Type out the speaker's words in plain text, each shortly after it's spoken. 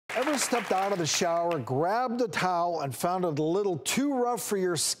Ever stepped out of the shower, grabbed a towel, and found it a little too rough for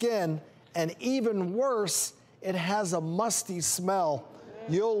your skin, and even worse, it has a musty smell?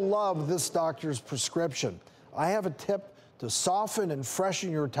 You'll love this doctor's prescription. I have a tip to soften and freshen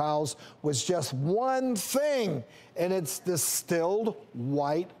your towels with just one thing, and it's distilled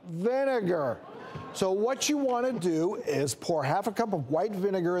white vinegar. So what you want to do is pour half a cup of white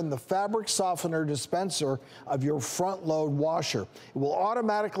vinegar in the fabric softener dispenser of your front load washer. It will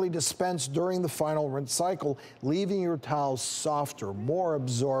automatically dispense during the final rinse cycle, leaving your towels softer, more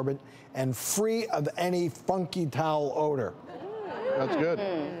absorbent, and free of any funky towel odor. That's good.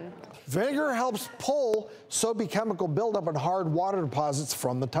 Vinegar helps pull soapy chemical buildup and hard water deposits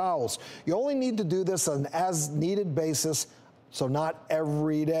from the towels. You only need to do this on an as-needed basis, so not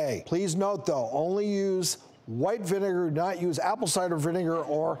every day. Please note though, only use white vinegar, do not use apple cider vinegar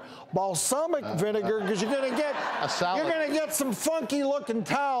or balsamic vinegar, because you're gonna get some funky looking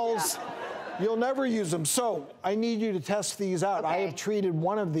towels. You'll never use them. So I need you to test these out. Okay. I have treated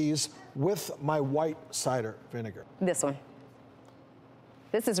one of these with my white cider vinegar. This one.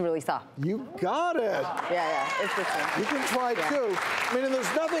 This is really soft. You got it. Yeah, it's this one. You can try too. I mean, and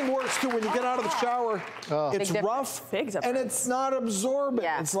there's nothing worse too when you get out of the shower. It's rough and it's not absorbent.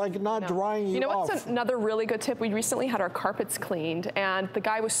 Yeah. It's like not drying you off. You know what's another really good tip? We recently had our carpets cleaned, and the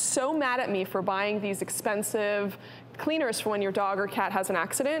guy was so mad at me for buying these expensive cleaners for when your dog or cat has an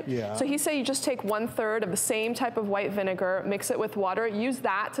accident. Yeah. So he said you just take 1/3 of the same type of white vinegar, mix it with water, use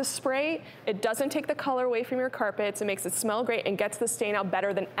that to spray. It doesn't take the color away from your carpets. It makes it smell great and gets the stain out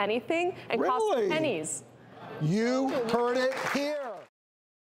better than anything, and costs pennies. You heard it here.